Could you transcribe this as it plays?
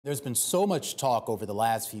There's been so much talk over the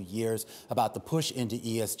last few years about the push into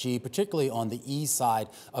ESG, particularly on the E side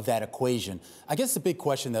of that equation. I guess the big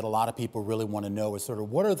question that a lot of people really want to know is sort of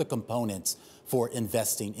what are the components for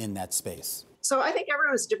investing in that space? So I think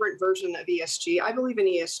everyone has a different version of ESG. I believe in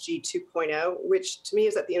ESG 2.0, which to me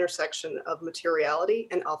is at the intersection of materiality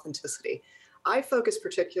and authenticity. I focus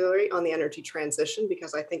particularly on the energy transition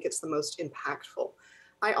because I think it's the most impactful.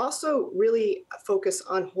 I also really focus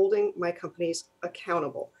on holding my companies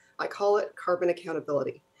accountable. I call it carbon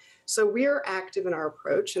accountability. So we are active in our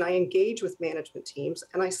approach, and I engage with management teams,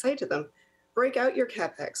 and I say to them, break out your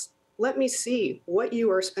CapEx. Let me see what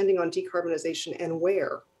you are spending on decarbonization and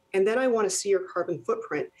where. And then I want to see your carbon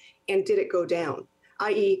footprint, and did it go down?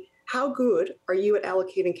 i.e., how good are you at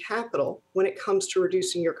allocating capital when it comes to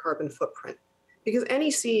reducing your carbon footprint? Because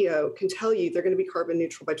any CEO can tell you they're going to be carbon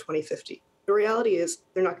neutral by 2050. The reality is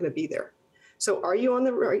they're not going to be there. So are you on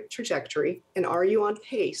the right trajectory, and are you on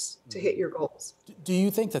pace to hit your goals? Do you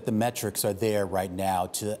think that the metrics are there right now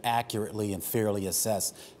to accurately and fairly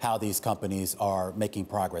assess how these companies are making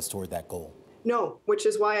progress toward that goal? No, which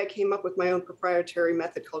is why I came up with my own proprietary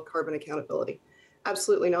method called carbon accountability.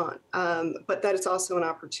 Absolutely not. But that is also an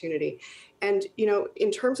opportunity. And,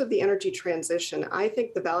 in terms of the energy transition, I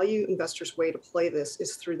think the value investors' way to play this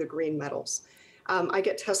is through the green metals. I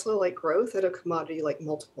get Tesla-like growth at a commodity-like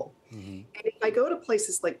multiple. And if I go to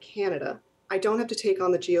places like Canada, I don't have to take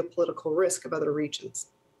on the geopolitical risk of other regions.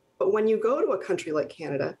 But when you go to a country like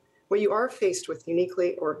Canada, what you are faced with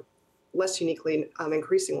uniquely or less uniquely,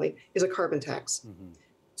 increasingly, is a carbon tax.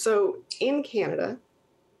 So in Canada,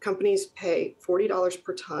 companies pay $40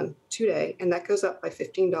 per ton today, and that goes up by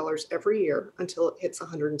 $15 every year until it hits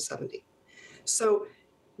 170. So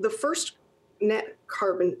the first net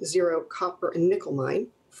carbon zero copper and nickel mine,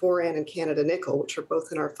 Foran and Canada Nickel, which are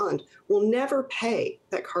both in our fund, will never pay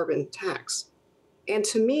that carbon tax. And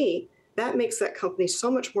to me, that makes that company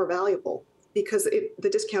so much more valuable because the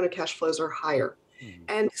discounted cash flows are higher.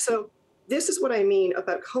 And so this is what I mean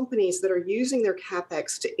about companies that are using their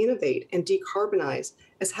CapEx to innovate and decarbonize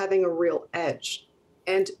as having a real edge.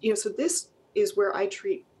 And so this is where I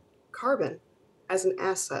treat carbon as an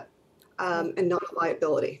asset. And not a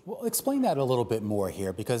liability. Well, explain that a little bit more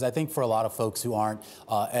here, because I think for a lot of folks who aren't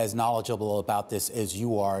as knowledgeable about this as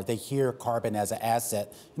you are, they hear carbon as an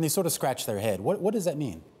asset and they sort of scratch their head. What does that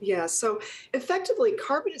mean? Yeah, so effectively,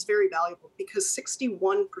 carbon is very valuable because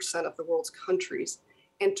 61% of the world's countries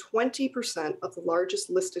and 20% of the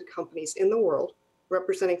largest listed companies in the world,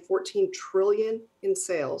 representing 14 trillion in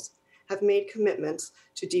sales, have made commitments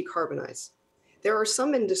to decarbonize. There are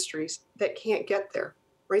some industries that can't get there.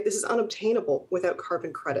 Right? This is unobtainable without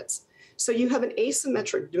carbon credits. So you have an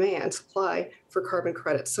asymmetric demand supply for carbon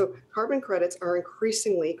credits. So carbon credits are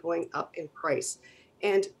increasingly going up in price.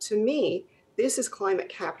 And to me, this is climate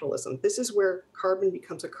capitalism. This is where carbon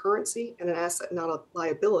becomes a currency and an asset, not a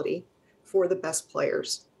liability for the best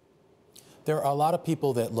players. There are a lot of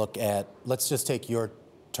people that look at, let's just take your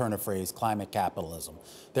turn of phrase, climate capitalism.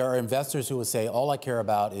 There are investors who will say, all I care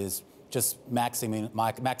about is just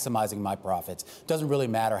maximizing my profits. Doesn't really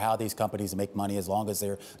matter how these companies make money as long as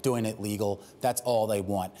they're doing it legal. That's all they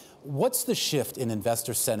want. What's the shift in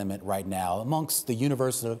investor sentiment right now amongst the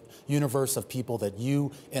universe of people that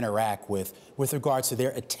you interact with regards to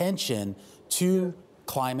their attention to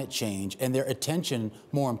climate change and their attention,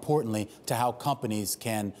 more importantly, to how companies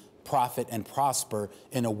can profit and prosper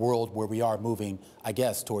in a world where we are moving, I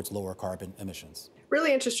guess, towards lower carbon emissions?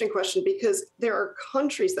 Really interesting question, because there are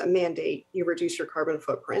countries that mandate you reduce your carbon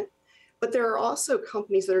footprint, but there are also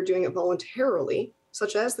companies that are doing it voluntarily,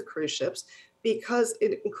 such as the cruise ships, because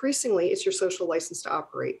increasingly it's your social license to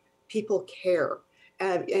operate. People care.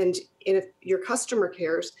 And if your customer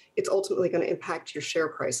cares, it's ultimately going to impact your share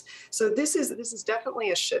price. So this is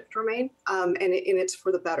definitely a shift, Romaine, and it's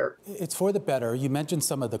for the better. It's for the better. You mentioned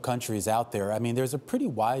some of the countries out there. I mean, there's a pretty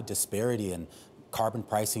wide disparity in carbon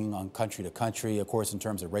pricing on country to country, of course, in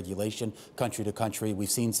terms of regulation, country to country.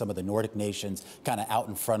 We've seen some of the Nordic nations kind of out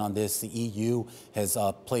in front on this. The EU has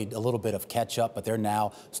played a little bit of catch up, but they're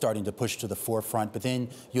now starting to push to the forefront. But then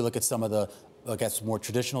you look at some of the, I guess, more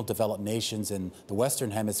traditional developed nations in the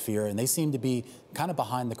Western Hemisphere, and they seem to be kind of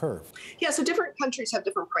behind the curve. Yeah, so different countries have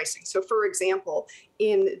different pricing. So, for example,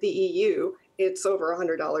 in the EU, it's over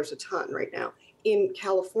 $100 a ton right now. In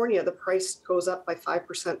California, the price goes up by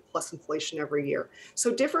 5% plus inflation every year.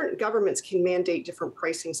 So different governments can mandate different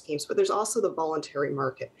pricing schemes, but there's also the voluntary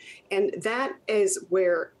market. And that is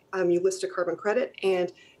where you list a carbon credit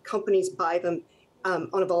and companies buy them on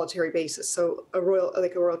a voluntary basis. So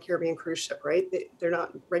like a Royal Caribbean cruise ship, right? They're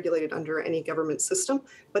not regulated under any government system,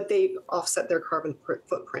 but they offset their carbon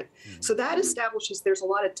footprint. Mm-hmm. So that establishes there's a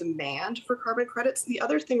lot of demand for carbon credits. The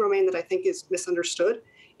other thing, Romaine, that I think is misunderstood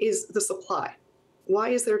is the supply. Why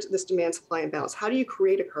is there this demand supply imbalance? How do you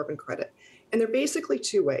create a carbon credit? And there are basically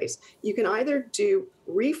two ways. You can either do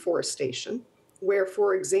reforestation, where,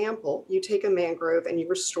 for example, you take a mangrove and you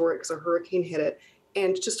restore it because a hurricane hit it.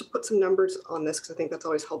 And just to put some numbers on this, because I think that's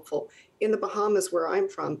always helpful, in the Bahamas, where I'm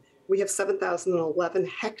from, we have 7,011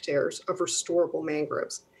 hectares of restorable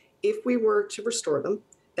mangroves. If we were to restore them,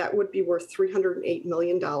 that would be worth $308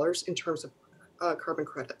 million in terms of carbon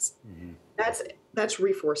credits. Mm-hmm. That's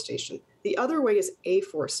reforestation. The other way is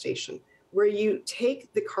afforestation, where you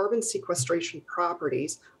take the carbon sequestration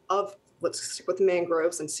properties of, let's stick with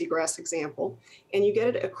mangroves and seagrass example, and you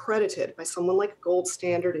get it accredited by someone like Gold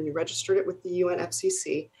Standard, and you registered it with the UN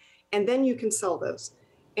FCC, and then you can sell those.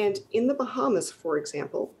 And in the Bahamas, for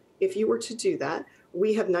example, if you were to do that,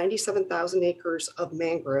 we have 97,000 acres of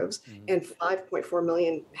mangroves and 5.4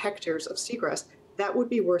 million hectares of seagrass. That would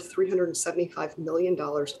be worth $375 million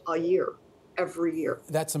a year, every year.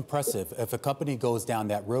 That's impressive. If a company goes down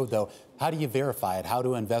that road, though, how do you verify it? How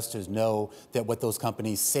do investors know that what those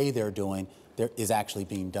companies say they're doing is actually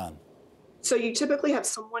being done? So you typically have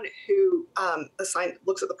someone who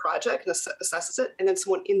looks at the project and assesses it, and then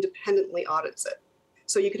someone independently audits it.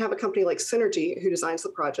 So you can have a company like Synergy who designs the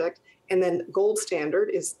project, and then Gold Standard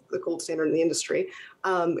is the gold standard in the industry,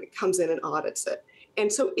 comes in and audits it.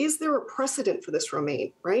 And so is there a precedent for this,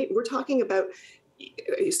 Romaine, right? We're talking about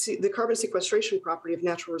the carbon sequestration property of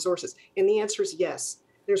natural resources. And the answer is yes.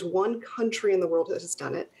 There's one country in the world that has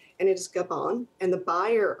done it, and it is Gabon. And the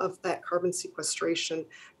buyer of that carbon sequestration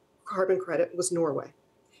carbon credit was Norway.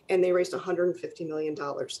 And they raised $150 million.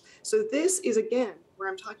 So this is, again, where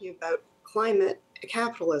I'm talking about climate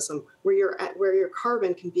capitalism, where your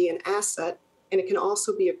carbon can be an asset and it can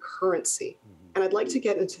also be a currency. And I'd like to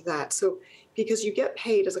get into that. So because you get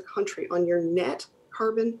paid as a country on your net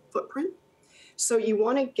carbon footprint, so you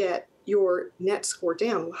want to get your net score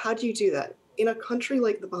down. Well, how do you do that? In a country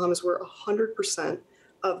like the Bahamas, where 100%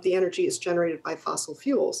 of the energy is generated by fossil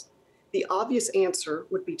fuels, the obvious answer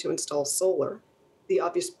would be to install solar. The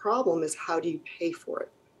obvious problem is, how do you pay for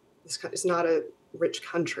it? It's not a rich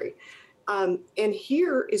country. And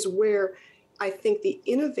here is where I think the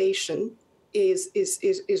innovation is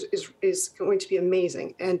going to be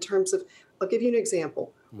amazing in terms of, I'll give you an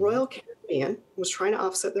example. Mm-hmm. Royal Caribbean was trying to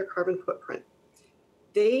offset their carbon footprint.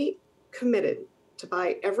 They committed to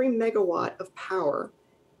buy every megawatt of power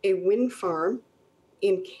a wind farm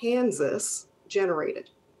in Kansas generated.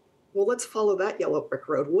 Well, let's follow that yellow brick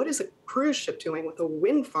road. What is a cruise ship doing with a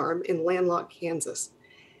wind farm in landlocked Kansas?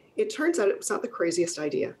 It turns out it was not the craziest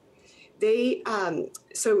idea. They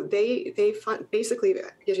basically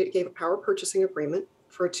gave a power purchasing agreement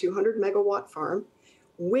for a 200 megawatt farm,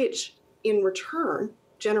 which in return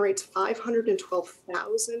generates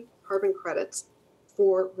 512,000 carbon credits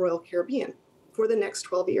for Royal Caribbean for the next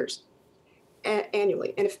 12 years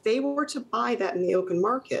annually. And if they were to buy that in the open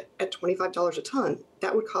market at $25 a ton,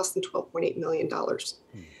 that would cost them $12.8 million.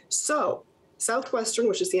 So Southwestern,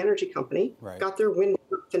 which is the energy company, got their wind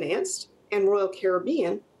financed, and Royal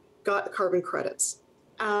Caribbean got carbon credits.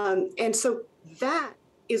 And so that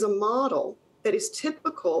is a model that is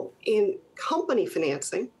typical in company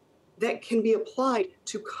financing that can be applied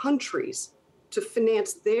to countries to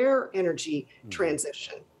finance their energy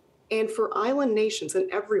transition. And for island nations and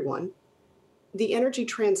everyone, the energy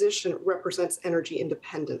transition represents energy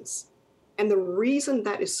independence. And the reason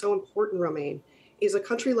that is so important, Romaine, is a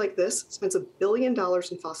country like this spends $1 billion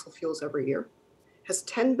in fossil fuels every year, has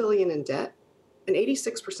 $10 billion in debt, an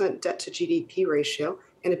 86% debt to GDP ratio,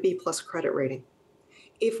 and a B+ credit rating.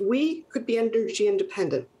 If we could be energy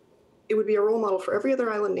independent, it would be a role model for every other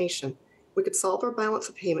island nation. We could solve our balance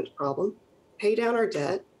of payments problem, pay down our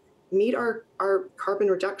debt, meet our carbon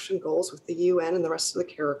reduction goals with the UN and the rest of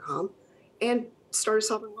the CARICOM, and start a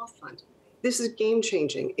sovereign wealth fund. This is game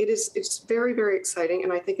changing. It's very, very exciting,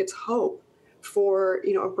 and I think it's hope for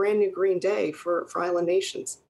a brand new green day for island nations.